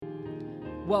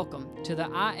Welcome to the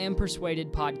I Am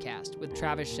Persuaded podcast with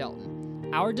Travis Shelton.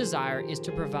 Our desire is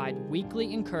to provide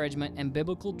weekly encouragement and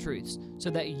biblical truths so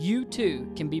that you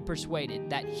too can be persuaded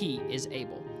that He is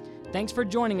able. Thanks for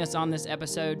joining us on this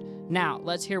episode. Now,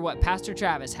 let's hear what Pastor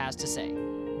Travis has to say.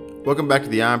 Welcome back to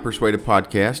the I Am Persuaded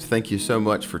podcast. Thank you so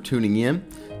much for tuning in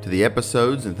to the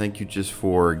episodes, and thank you just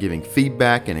for giving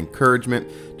feedback and encouragement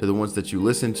to the ones that you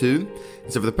listen to.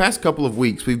 And so for the past couple of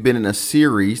weeks, we've been in a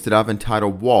series that I've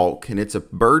entitled Walk, and it's a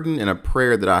burden and a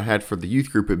prayer that I had for the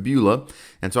youth group at Beulah.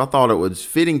 And so I thought it was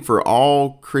fitting for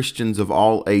all Christians of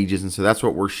all ages, and so that's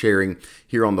what we're sharing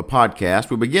here on the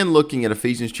podcast. We began looking at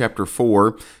Ephesians chapter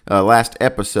 4 last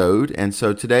episode, and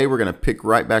so today we're going to pick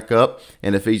right back up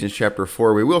in Ephesians chapter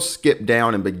 4. We will skip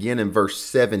down and begin in verse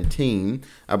 17.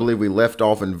 I believe we left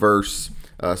off in verse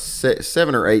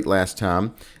 7 or 8 last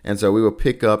time, and so we will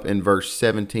pick up in verse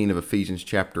 17 of Ephesians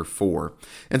chapter 4.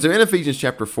 And so in Ephesians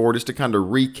chapter 4, just to kind of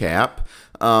recap,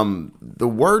 the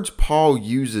words Paul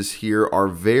uses here are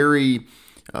very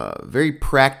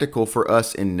practical for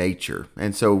us in nature.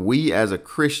 And so we as a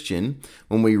Christian,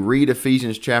 when we read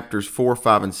Ephesians chapters 4,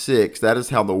 5, and 6, that is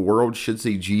how the world should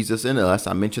see Jesus in us.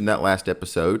 I mentioned that last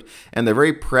episode. And they're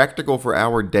very practical for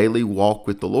our daily walk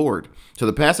with the Lord. So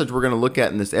the passage we're going to look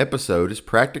at in this episode is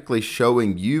practically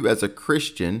showing you as a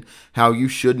Christian how you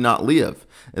should not live.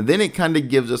 And then it kind of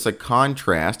gives us a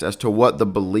contrast as to what the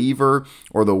believer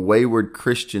or the wayward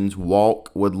Christian's walk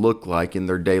would look like in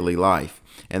their daily life.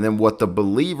 And then what the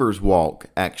believer's walk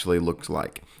actually looks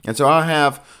like. And so I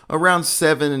have around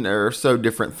 7 or so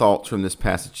different thoughts from this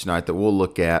passage tonight that we'll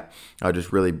look at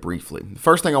just really briefly. The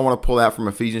first thing I want to pull out from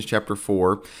Ephesians chapter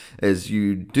 4 is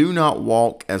you do not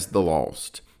walk as the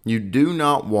lost. You do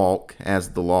not walk as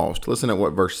the lost. Listen to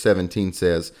what verse 17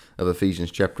 says of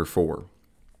Ephesians chapter 4.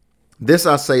 This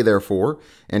I say therefore,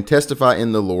 and testify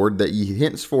in the Lord, that ye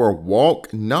henceforth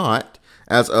walk not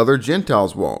as other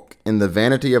Gentiles walk, in the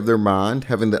vanity of their mind,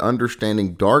 having the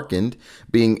understanding darkened,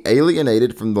 being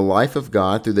alienated from the life of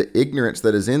God through the ignorance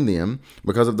that is in them,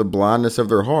 because of the blindness of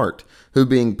their heart, who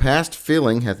being past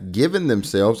feeling hath given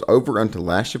themselves over unto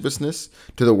lasciviousness,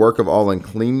 to the work of all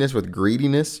uncleanness with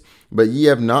greediness. But ye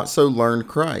have not so learned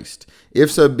Christ.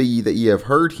 If so be that ye have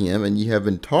heard him, and ye have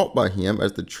been taught by him,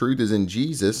 as the truth is in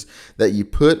Jesus, that ye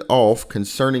put off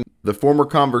concerning the former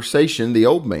conversation the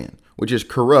old man, which is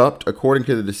corrupt according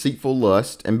to the deceitful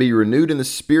lust, and be renewed in the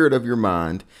spirit of your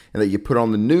mind, and that you put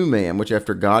on the new man, which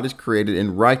after God is created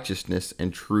in righteousness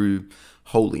and true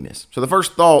holiness. So the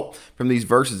first thought from these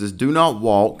verses is do not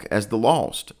walk as the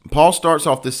lost. Paul starts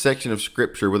off this section of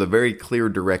scripture with a very clear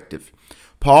directive.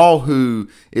 Paul, who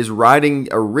is writing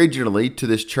originally to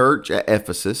this church at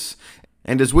Ephesus,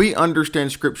 and as we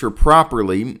understand Scripture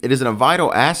properly, it is a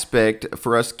vital aspect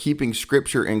for us keeping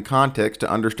Scripture in context to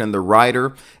understand the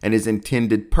writer and his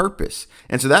intended purpose.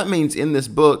 And so that means in this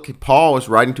book, Paul is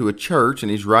writing to a church and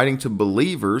he's writing to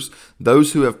believers,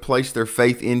 those who have placed their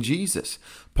faith in Jesus.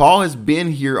 Paul has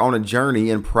been here on a journey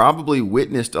and probably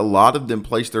witnessed a lot of them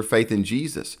place their faith in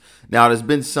Jesus. Now, it has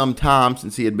been some time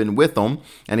since he had been with them,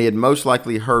 and he had most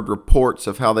likely heard reports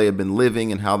of how they had been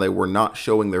living and how they were not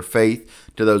showing their faith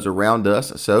to those around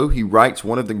us. So he writes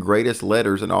one of the greatest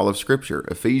letters in all of Scripture,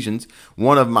 Ephesians,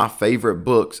 one of my favorite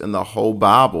books in the whole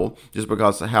Bible, just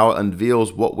because of how it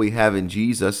unveils what we have in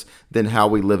Jesus, then how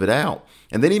we live it out.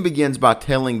 And then he begins by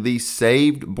telling these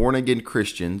saved, born-again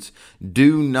Christians,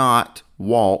 do not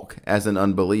walk as an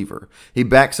unbeliever. He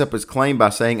backs up his claim by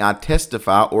saying, I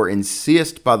testify or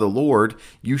insist by the Lord,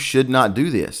 you should not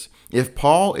do this. If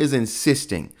Paul is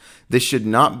insisting this should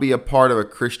not be a part of a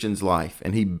Christian's life,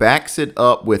 and he backs it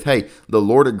up with, hey, the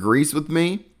Lord agrees with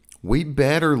me, we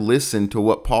better listen to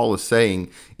what Paul is saying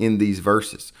in these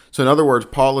verses. So in other words,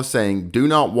 Paul is saying, do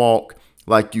not walk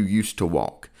like you used to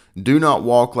walk. Do not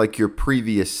walk like your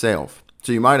previous self.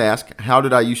 So you might ask, how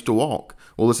did I used to walk?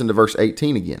 Well, listen to verse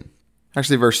 18 again.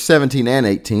 Actually, verse 17 and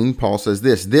 18, Paul says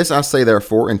this, This I say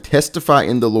therefore, and testify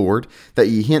in the Lord, that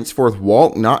ye henceforth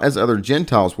walk not as other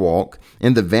Gentiles walk,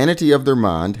 in the vanity of their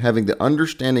mind, having the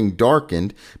understanding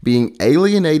darkened, being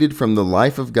alienated from the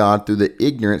life of God through the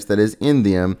ignorance that is in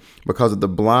them, because of the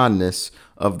blindness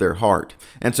of their heart.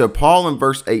 And so Paul in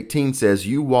verse 18 says,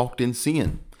 you walked in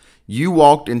sin. You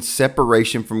walked in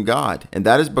separation from God, and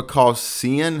that is because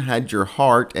sin had your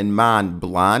heart and mind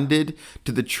blinded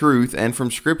to the truth and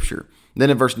from Scripture. Then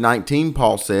in verse 19,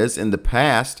 Paul says, in the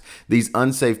past, these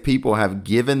unsaved people have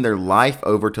given their life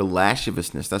over to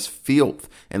lasciviousness. That's filth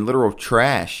and literal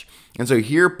trash. And so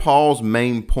here Paul's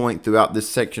main point throughout this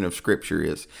section of Scripture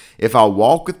is, if I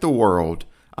walk with the world,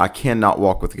 I cannot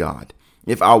walk with God.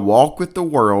 If I walk with the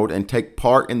world and take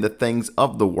part in the things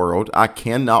of the world, I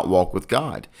cannot walk with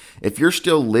God. If you're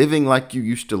still living like you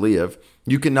used to live,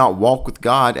 you cannot walk with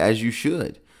God as you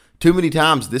should. Too many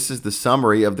times, this is the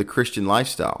summary of the Christian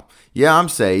lifestyle. Yeah, I'm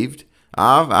saved.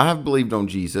 I have believed on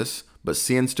Jesus, but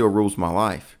sin still rules my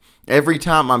life. Every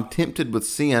time I'm tempted with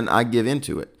sin, I give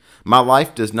into it. My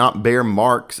life does not bear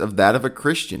marks of that of a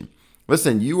Christian.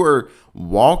 Listen, you are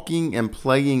walking and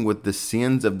playing with the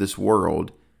sins of this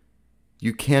world.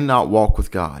 You cannot walk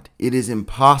with God. It is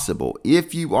impossible.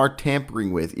 If you are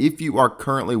tampering with, if you are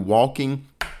currently walking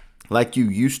like you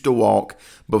used to walk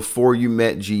before you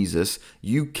met Jesus,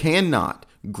 you cannot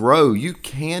grow. You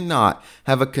cannot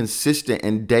have a consistent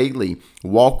and daily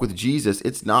walk with Jesus.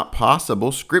 It's not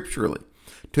possible scripturally.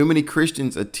 Too many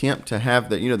Christians attempt to have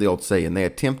the old saying, they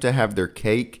attempt to have their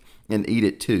cake and eat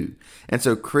it too. And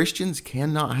so Christians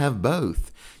cannot have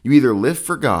both. You either live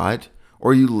for God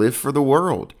or you live for the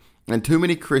world. And too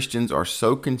many Christians are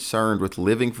so concerned with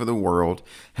living for the world,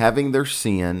 having their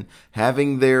sin,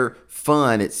 having their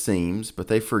fun, it seems, but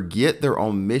they forget their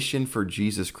own mission for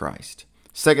Jesus Christ.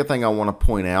 Second thing I want to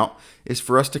point out is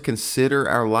for us to consider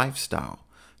our lifestyle.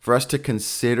 For us to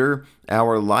consider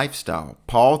our lifestyle.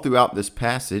 Paul, throughout this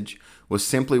passage, was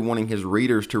simply wanting his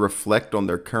readers to reflect on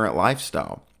their current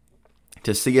lifestyle,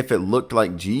 to see if it looked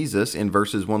like Jesus in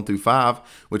verses 1 through 5,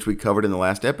 which we covered in the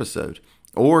last episode,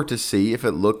 or to see if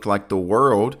it looked like the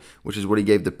world, which is what he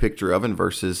gave the picture of in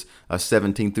verses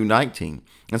 17 through 19.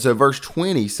 And so verse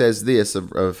 20 says this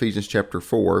of Ephesians chapter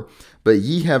 4, "But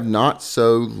ye have not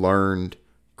so learned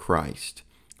Christ."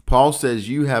 Paul says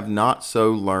you have not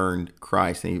so learned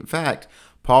Christ. And in fact,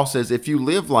 Paul says if you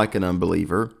live like an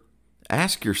unbeliever,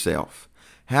 ask yourself,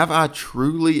 have I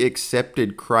truly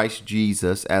accepted Christ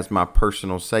Jesus as my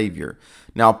personal Savior?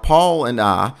 Now, Paul and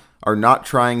I are not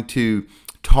trying to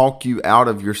talk you out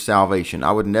of your salvation.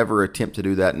 I would never attempt to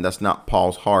do that, and that's not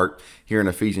Paul's heart here in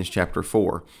Ephesians chapter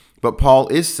 4. But Paul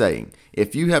is saying,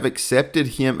 if you have accepted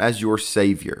him as your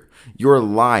Savior, your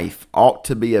life ought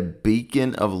to be a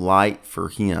beacon of light for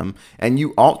him, and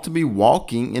you ought to be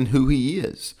walking in who he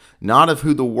is, not of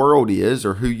who the world is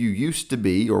or who you used to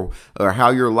be or how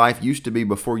your life used to be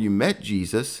before you met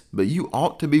Jesus, but you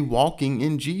ought to be walking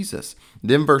in Jesus.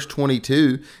 Then verse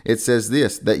 22, it says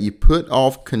this, that you put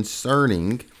off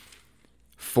concerning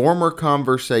former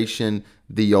conversation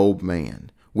the old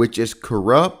man, which is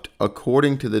corrupt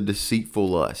according to the deceitful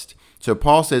lust. So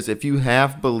Paul says if you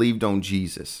have believed on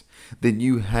Jesus, then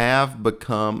you have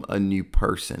become a new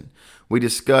person. We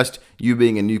discussed you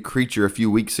being a new creature a few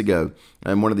weeks ago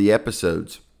in one of the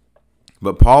episodes.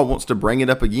 But Paul wants to bring it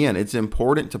up again. It's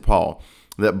important to Paul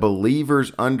that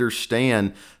believers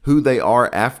understand who they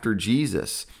are after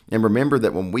Jesus. And remember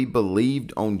that when we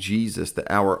believed on Jesus,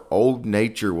 that our old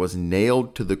nature was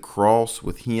nailed to the cross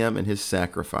with him and his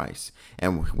sacrifice.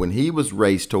 And when he was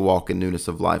raised to walk in newness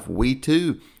of life, we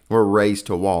too were raised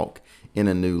to walk in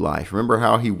a new life. Remember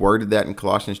how he worded that in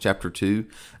Colossians chapter 2?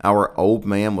 Our old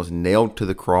man was nailed to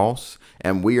the cross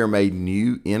and we are made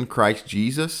new in Christ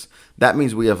Jesus. That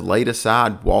means we have laid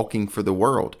aside walking for the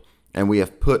world and we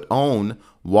have put on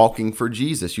walking for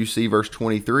Jesus. You see verse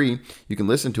 23, you can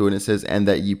listen to it. It says, and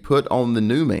that ye put on the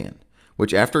new man,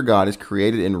 which after God is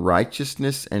created in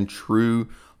righteousness and true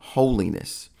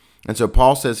holiness. And so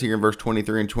Paul says here in verse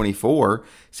 23 and 24,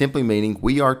 simply meaning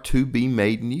we are to be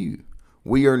made new.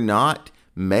 We are not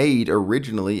made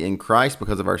originally in Christ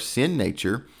because of our sin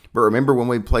nature. But remember, when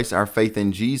we place our faith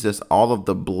in Jesus, all of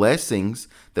the blessings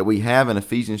that we have in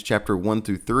Ephesians chapter 1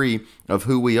 through 3 of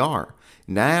who we are.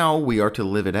 Now we are to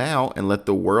live it out and let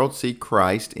the world see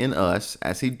Christ in us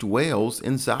as he dwells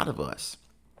inside of us.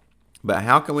 But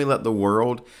how can we let the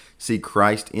world see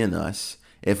Christ in us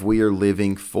if we are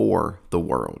living for the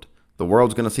world? The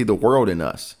world's going to see the world in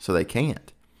us, so they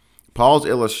can't. Paul's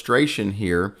illustration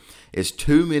here is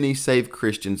too many saved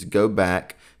Christians go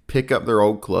back, pick up their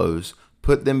old clothes,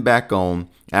 put them back on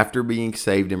after being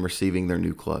saved and receiving their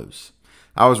new clothes.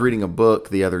 I was reading a book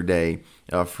the other day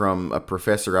from a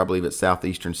professor, I believe at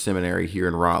Southeastern Seminary here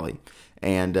in Raleigh.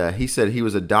 And he said he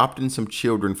was adopting some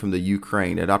children from the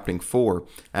Ukraine, adopting 4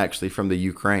 actually from the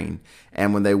Ukraine.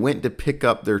 And when they went to pick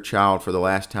up their child for the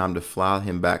last time to fly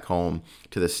him back home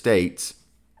to the States,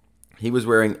 he was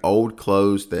wearing old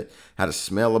clothes that had a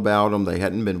smell about them. They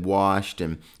hadn't been washed.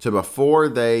 And so before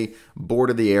they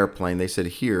boarded the airplane, they said,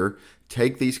 here,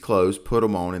 take these clothes, put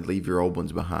them on, and leave your old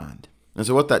ones behind. And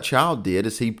so what that child did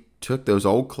is he took those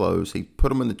old clothes, he put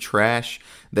them in the trash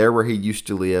there where he used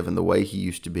to live and the way he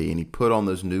used to be, and he put on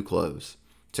those new clothes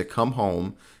to come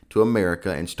home to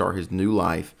America and start his new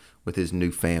life with his new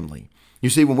family.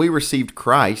 You see, when we received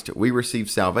Christ, we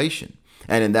received salvation.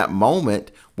 And in that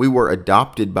moment, we were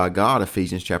adopted by God,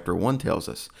 Ephesians chapter 1 tells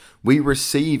us. We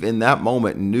receive in that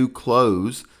moment new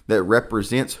clothes that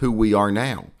represents who we are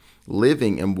now.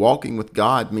 Living and walking with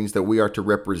God means that we are to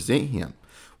represent Him.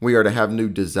 We are to have new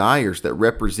desires that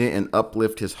represent and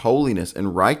uplift His holiness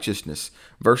and righteousness.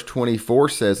 Verse 24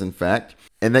 says, in fact,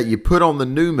 and that you put on the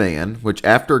new man, which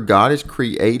after God is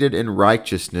created in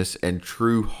righteousness and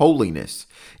true holiness.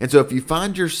 And so if you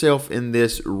find yourself in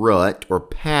this rut or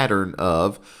pattern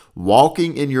of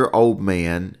walking in your old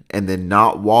man and then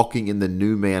not walking in the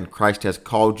new man Christ has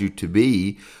called you to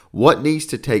be, what needs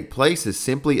to take place is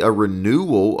simply a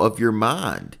renewal of your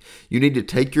mind. You need to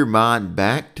take your mind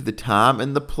back to the time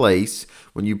and the place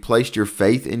when you placed your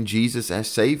faith in Jesus as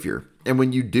Savior. And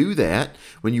when you do that,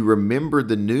 when you remember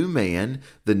the new man,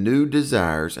 the new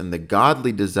desires, and the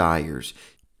godly desires,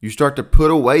 you start to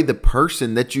put away the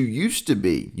person that you used to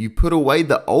be. You put away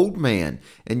the old man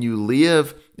and you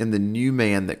live in the new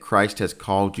man that Christ has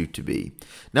called you to be.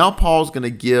 Now Paul's going to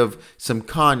give some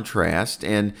contrast,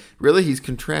 and really he's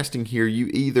contrasting here. You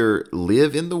either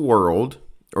live in the world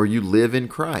or you live in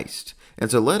Christ. And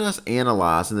so let us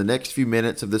analyze in the next few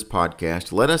minutes of this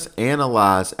podcast, let us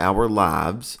analyze our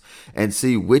lives and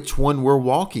see which one we're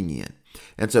walking in.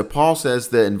 And so Paul says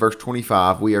that in verse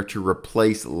 25, we are to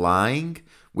replace lying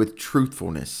with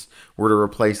truthfulness. We're to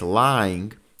replace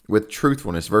lying with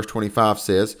truthfulness. Verse 25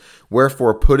 says,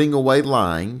 wherefore putting away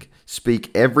lying, speak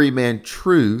every man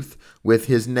truth with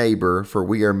his neighbor, for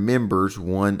we are members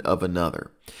one of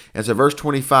another. And so verse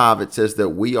 25, it says that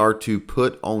we are to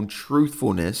put on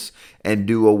truthfulness and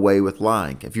do away with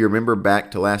lying. If you remember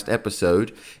back to last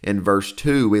episode, in verse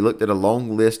 2, we looked at a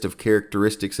long list of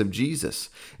characteristics of Jesus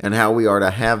and how we are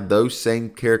to have those same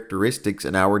characteristics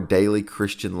in our daily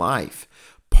Christian life.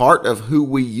 Part of who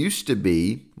we used to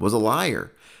be was a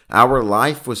liar. Our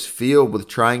life was filled with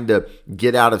trying to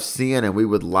get out of sin, and we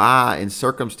would lie in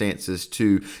circumstances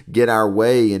to get our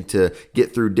way and to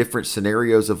get through different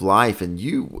scenarios of life. And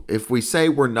if we say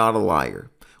we're not a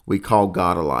liar, we call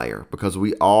God a liar, because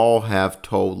we all have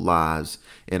told lies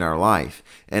in our life.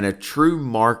 And a true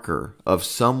marker of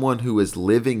someone who is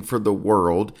living for the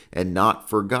world and not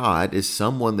for God is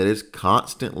someone that is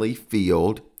constantly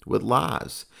filled with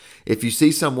lies. If you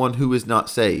see someone who is not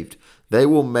saved, they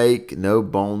will make no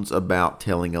bones about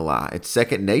telling a lie. It's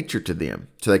second nature to them.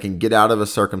 So they can get out of a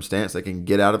circumstance, they can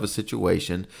get out of a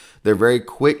situation. They're very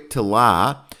quick to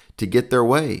lie to get their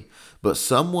way. But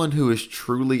someone who is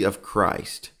truly of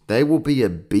Christ, they will be a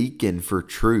beacon for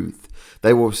truth.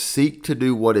 They will seek to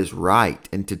do what is right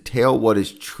and to tell what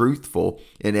is truthful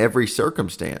in every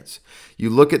circumstance. You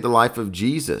look at the life of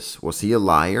Jesus. Was he a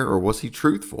liar or was he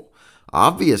truthful?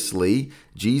 Obviously,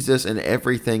 Jesus and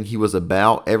everything he was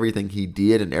about, everything he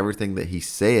did, and everything that he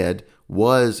said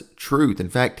was truth. In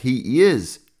fact, he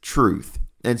is truth.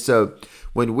 And so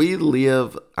when we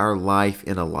live our life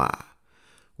in a lie,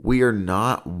 we are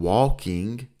not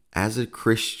walking as a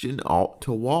Christian ought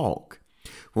to walk.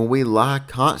 When we lie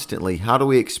constantly, how do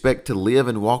we expect to live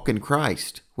and walk in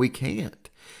Christ? We can't.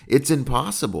 It's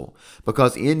impossible,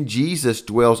 because in Jesus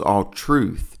dwells all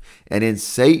truth. And in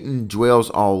Satan dwells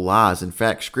all lies. In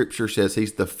fact, Scripture says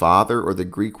he's the father, or the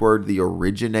Greek word, the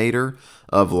originator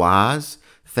of lies.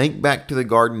 Think back to the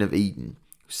Garden of Eden.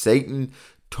 Satan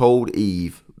told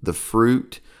Eve the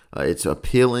fruit, it's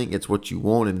appealing, it's what you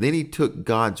want. And then he took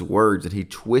God's words and he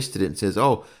twisted it and says,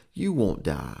 oh, you won't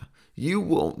die. You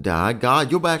won't die.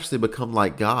 God, you'll actually become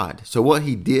like God. So what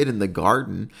he did in the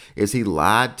garden is he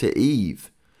lied to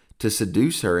Eve to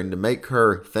seduce her and to make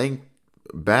her think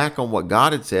back on what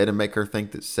God had said and make her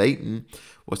think that Satan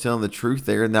was telling the truth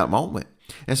there in that moment.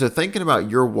 And so thinking about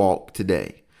your walk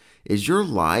today, is your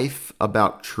life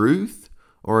about truth,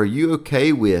 or are you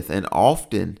okay with and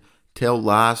often tell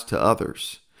lies to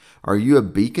others? Are you a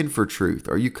beacon for truth?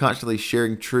 Are you constantly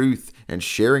sharing truth and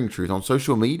sharing truth on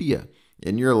social media,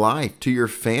 in your life, to your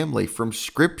family, from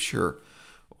Scripture?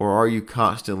 Or are you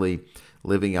constantly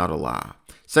living out a lie?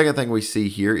 Second thing we see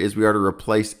here is we are to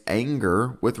replace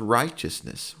anger with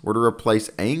righteousness. We're to replace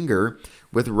anger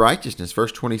with righteousness.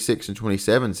 Verse 26 and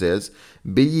 27 says,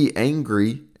 be ye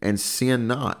angry and sin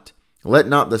not. Let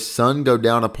not the sun go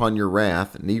down upon your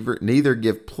wrath, neither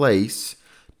give place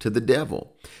to the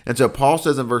devil. And so Paul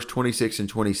says in verse 26 and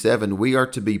 27, we are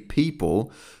to be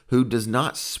people who does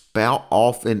not spout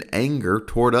off in anger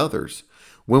toward others.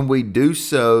 When we do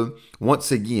so,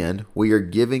 once again, we are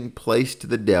giving place to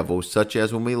the devil, such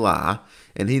as when we lie,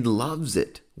 and he loves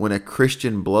it when a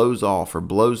Christian blows off or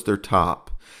blows their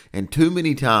top. And too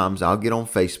many times I'll get on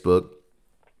Facebook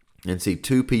and see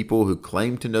two people who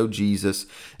claim to know Jesus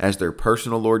as their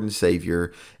personal Lord and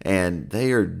Savior, and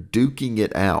they are duking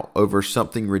it out over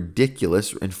something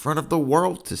ridiculous in front of the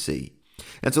world to see.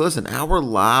 And so listen, our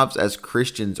lives as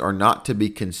Christians are not to be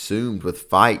consumed with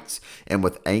fights and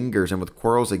with angers and with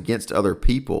quarrels against other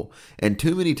people. And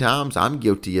too many times I'm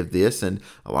guilty of this, and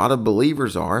a lot of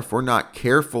believers are. If we're not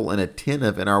careful and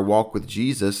attentive in our walk with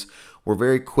Jesus, we're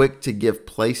very quick to give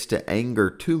place to anger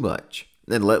too much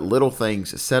and let little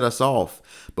things set us off.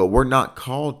 But we're not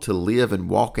called to live and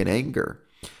walk in anger.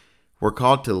 We're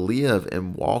called to live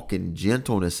and walk in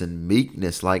gentleness and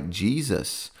meekness like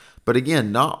Jesus. But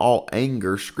again, not all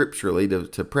anger, scripturally,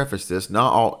 to preface this,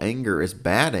 not all anger is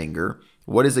bad anger.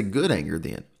 What is a good anger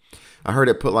then? I heard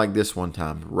it put like this one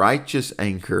time: righteous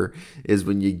anger is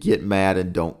when you get mad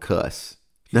and don't cuss.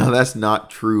 Now, that's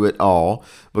not true at all,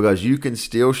 because you can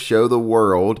still show the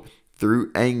world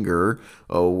through anger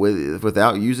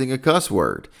without using a cuss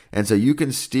word. And so you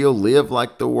can still live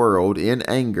like the world in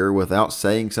anger without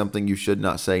saying something you should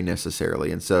not say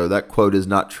necessarily. And so that quote is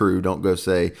not true. Don't go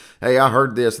say, hey, I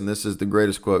heard this and this is the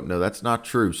greatest quote. No, that's not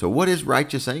true. So what is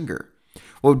righteous anger?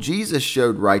 Well, Jesus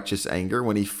showed righteous anger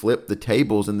when he flipped the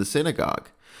tables in the synagogue.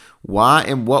 Why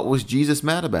and what was Jesus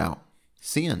mad about?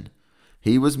 Sin.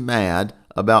 He was mad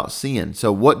about sin.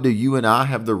 So what do you and I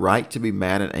have the right to be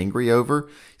mad and angry over?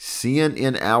 Sin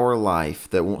in our life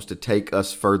that wants to take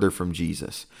us further from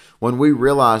Jesus. When we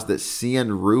realize that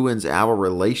sin ruins our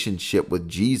relationship with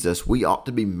Jesus, we ought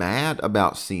to be mad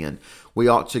about sin. We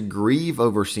ought to grieve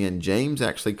over sin. James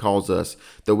actually calls us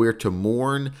that we are to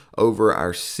mourn over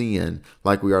our sin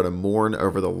like we are to mourn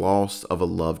over the loss of a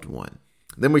loved one.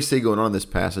 Then we see going on in this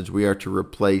passage, we are to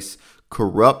replace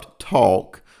corrupt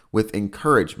talk with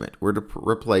encouragement. We're to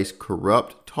replace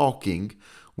corrupt talking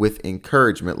with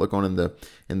encouragement. Look on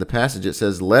in the passage. It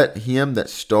says, "Let him that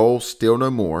stole steal no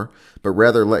more, but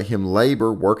rather let him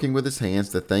labor, working with his hands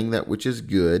the thing that which is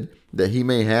good, that he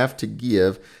may have to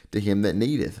give to him that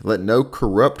needeth. Let no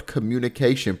corrupt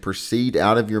communication proceed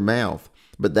out of your mouth,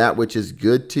 but that which is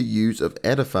good to use of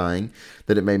edifying,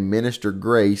 that it may minister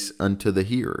grace unto the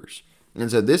hearers." And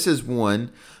so this is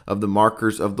one of the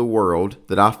markers of the world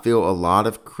that I feel a lot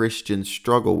of Christians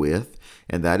struggle with,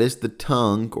 and that is the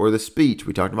tongue or the speech.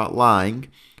 We talked about lying,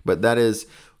 but that is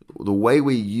the way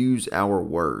we use our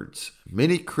words.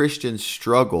 Many Christians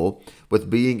struggle with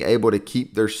being able to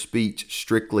keep their speech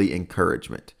strictly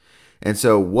encouragement. And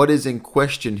so what is in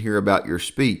question here about your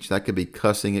speech? That could be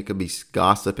cussing, it could be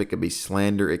gossip, it could be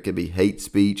slander, it could be hate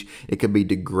speech, it could be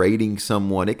degrading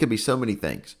someone, it could be so many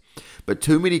things. But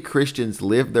too many Christians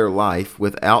live their life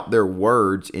without their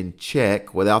words in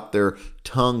check, without their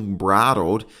tongue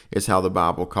bridled, is how the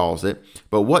Bible calls it.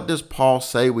 But what does Paul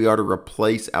say we are to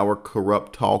replace our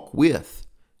corrupt talk with?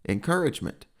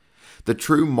 Encouragement. The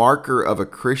true marker of a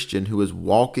Christian who is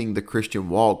walking the Christian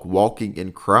walk, walking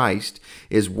in Christ,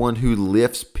 is one who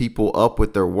lifts people up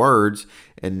with their words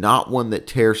and not one that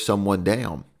tears someone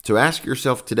down. So ask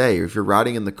yourself today, or if you're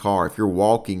riding in the car, if you're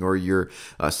walking, or you're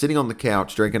sitting on the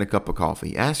couch drinking a cup of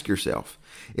coffee, ask yourself,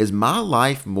 is my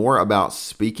life more about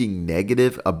speaking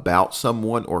negative about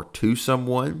someone or to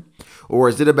someone? Or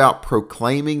is it about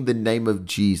proclaiming the name of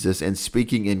Jesus and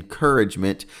speaking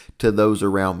encouragement to those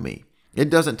around me?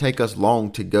 It doesn't take us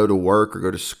long to go to work or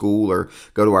go to school or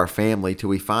go to our family till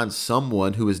we find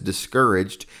someone who is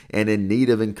discouraged and in need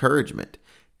of encouragement.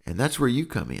 And that's where you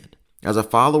come in. As a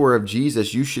follower of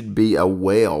Jesus, you should be a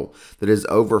well that is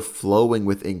overflowing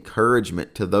with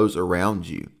encouragement to those around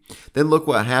you. Then look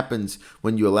what happens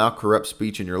when you allow corrupt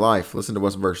speech in your life. Listen to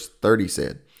what verse 30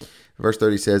 said. Verse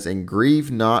 30 says, "And grieve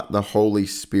not the Holy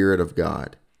Spirit of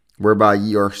God, whereby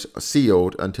ye are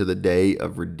sealed unto the day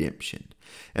of redemption."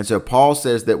 And so Paul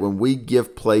says that when we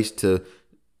give place to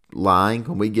lying,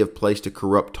 when we give place to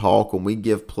corrupt talk, when we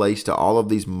give place to all of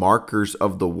these markers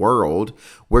of the world,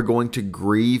 we're going to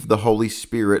grieve the Holy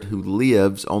Spirit who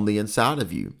lives on the inside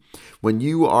of you. When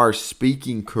you are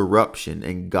speaking corruption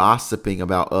and gossiping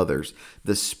about others,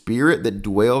 the spirit that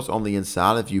dwells on the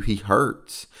inside of you, he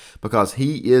hurts because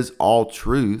he is all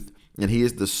truth and he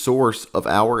is the source of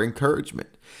our encouragement.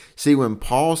 See, when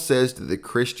Paul says that the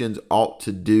Christians ought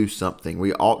to do something,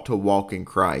 we ought to walk in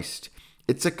Christ,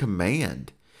 it's a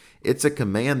command. It's a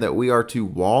command that we are to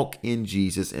walk in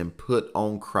Jesus and put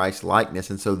on Christ likeness.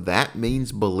 And so that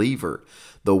means, believer,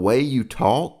 the way you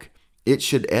talk, it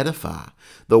should edify.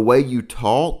 The way you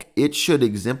talk, it should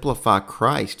exemplify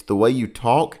Christ. The way you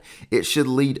talk, it should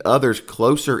lead others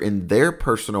closer in their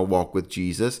personal walk with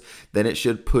Jesus than it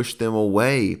should push them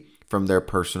away from their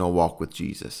personal walk with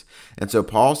Jesus. And so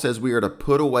Paul says we are to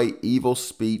put away evil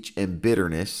speech and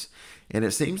bitterness. And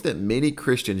it seems that many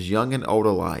Christians, young and old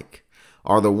alike,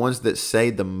 are the ones that say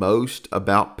the most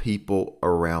about people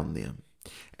around them,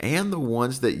 and the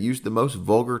ones that use the most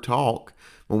vulgar talk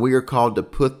when we are called to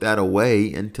put that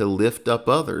away and to lift up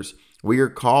others. We are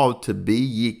called to be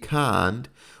ye kind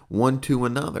one to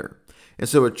another. And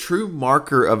so a true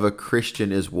marker of a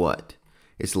Christian is what?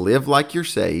 It's live like you're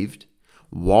saved,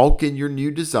 walk in your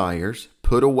new desires,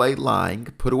 put away lying,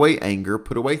 put away anger,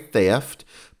 put away theft,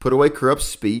 put away corrupt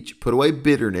speech, put away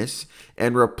bitterness,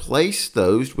 and replace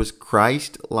those with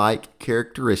Christ-like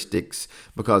characteristics,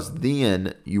 because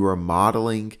then you are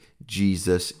modeling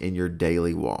Jesus in your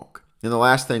daily walk. And the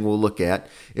last thing we'll look at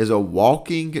is a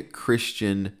walking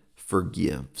Christian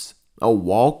forgives. A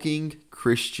walking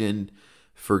Christian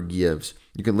forgives.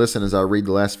 You can listen as I read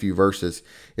the last few verses.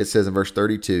 It says in verse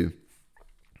 32,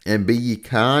 "And be ye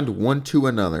kind one to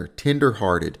another,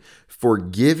 tender-hearted,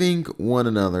 forgiving one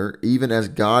another, even as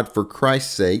God for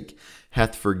Christ's sake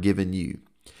hath forgiven you."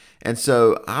 And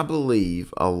so I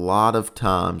believe a lot of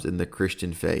times in the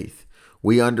Christian faith,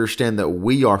 we understand that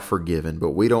we are forgiven, but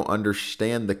we don't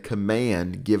understand the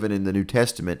command given in the New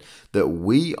Testament that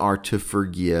we are to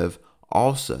forgive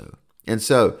also. And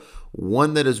so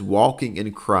one that is walking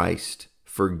in Christ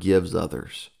forgives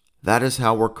others. That is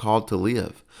how we're called to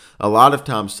live. A lot of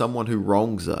times someone who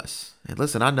wrongs us, and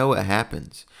listen, I know it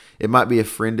happens. It might be a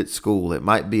friend at school. It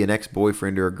might be an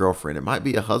ex-boyfriend or a girlfriend. It might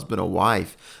be a husband, a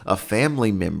wife, a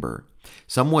family member.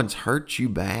 Someone's hurt you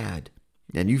bad,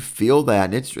 and you feel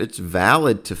that, and it's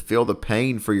valid to feel the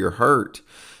pain for your hurt.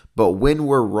 But when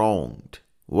we're wronged,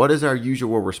 what is our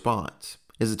usual response?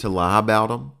 Is it to lie about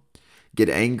them? Get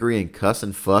angry and cuss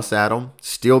and fuss at them,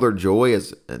 steal their joy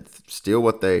and steal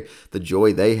the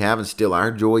joy they have and steal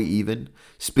our joy even,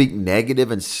 speak negative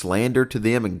and slander to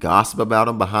them and gossip about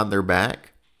them behind their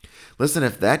back? Listen,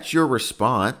 if that's your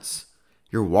response,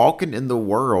 you're walking in the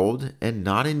world and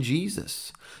not in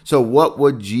Jesus. So what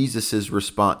would Jesus'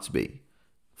 response be?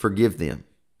 Forgive them.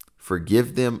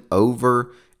 Forgive them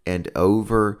over and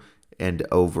over and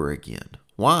over again.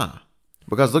 Why?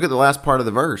 Because look at the last part of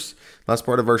the verse. Last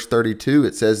part of verse 32,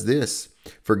 it says this,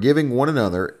 "Forgiving one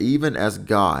another, even as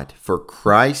God, for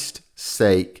Christ's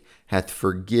sake, hath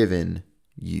forgiven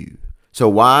you." So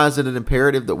why is it an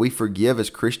imperative that we forgive as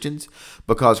Christians?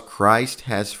 Because Christ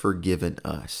has forgiven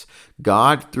us.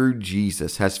 God, through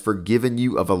Jesus, has forgiven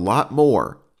you of a lot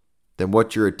more than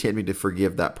what you're attempting to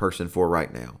forgive that person for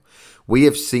right now. We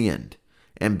have sinned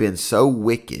and been so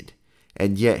wicked,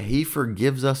 and yet he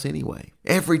forgives us anyway.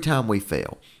 Every time we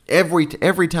fail, every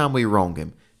time we wrong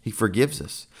him, he forgives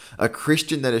us. A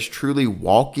Christian that is truly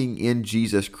walking in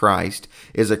Jesus Christ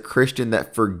is a Christian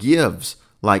that forgives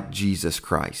like Jesus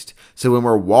Christ. So when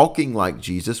we're walking like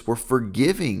Jesus, we're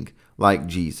forgiving like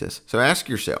Jesus. So ask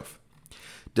yourself,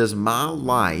 does my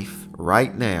life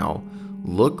right now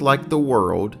look like the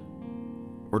world,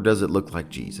 or does it look like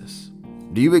Jesus?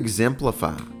 Do you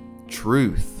exemplify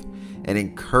truth and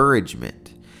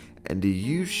encouragement? And do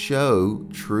you show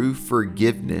true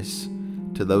forgiveness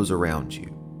to those around you?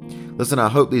 Listen, I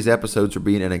hope these episodes are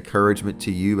being an encouragement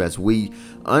to you as we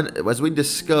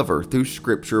discover through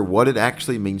Scripture what it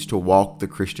actually means to walk the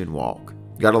Christian walk.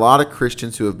 Got a lot of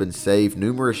Christians who have been saved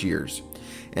numerous years,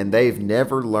 and they've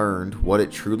never learned what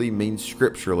it truly means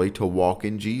scripturally to walk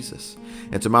in Jesus.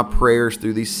 And so my prayers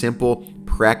through these simple,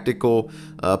 practical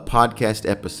podcast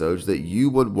episodes that you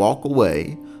would walk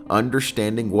away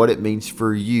understanding what it means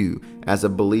for you as a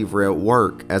believer at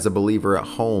work, as a believer at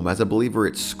home, as a believer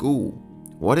at school,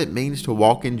 what it means to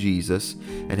walk in Jesus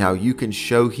and how you can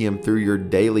show him through your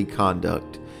daily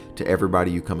conduct to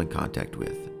everybody you come in contact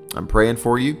with. I'm praying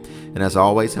for you, and as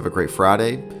always, have a great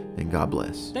Friday, and God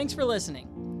bless. Thanks for listening.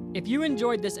 If you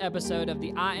enjoyed this episode of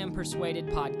the I Am Persuaded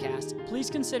podcast, please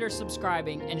consider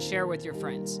subscribing and share with your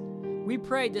friends. We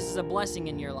pray this is a blessing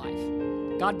in your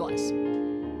life. God bless.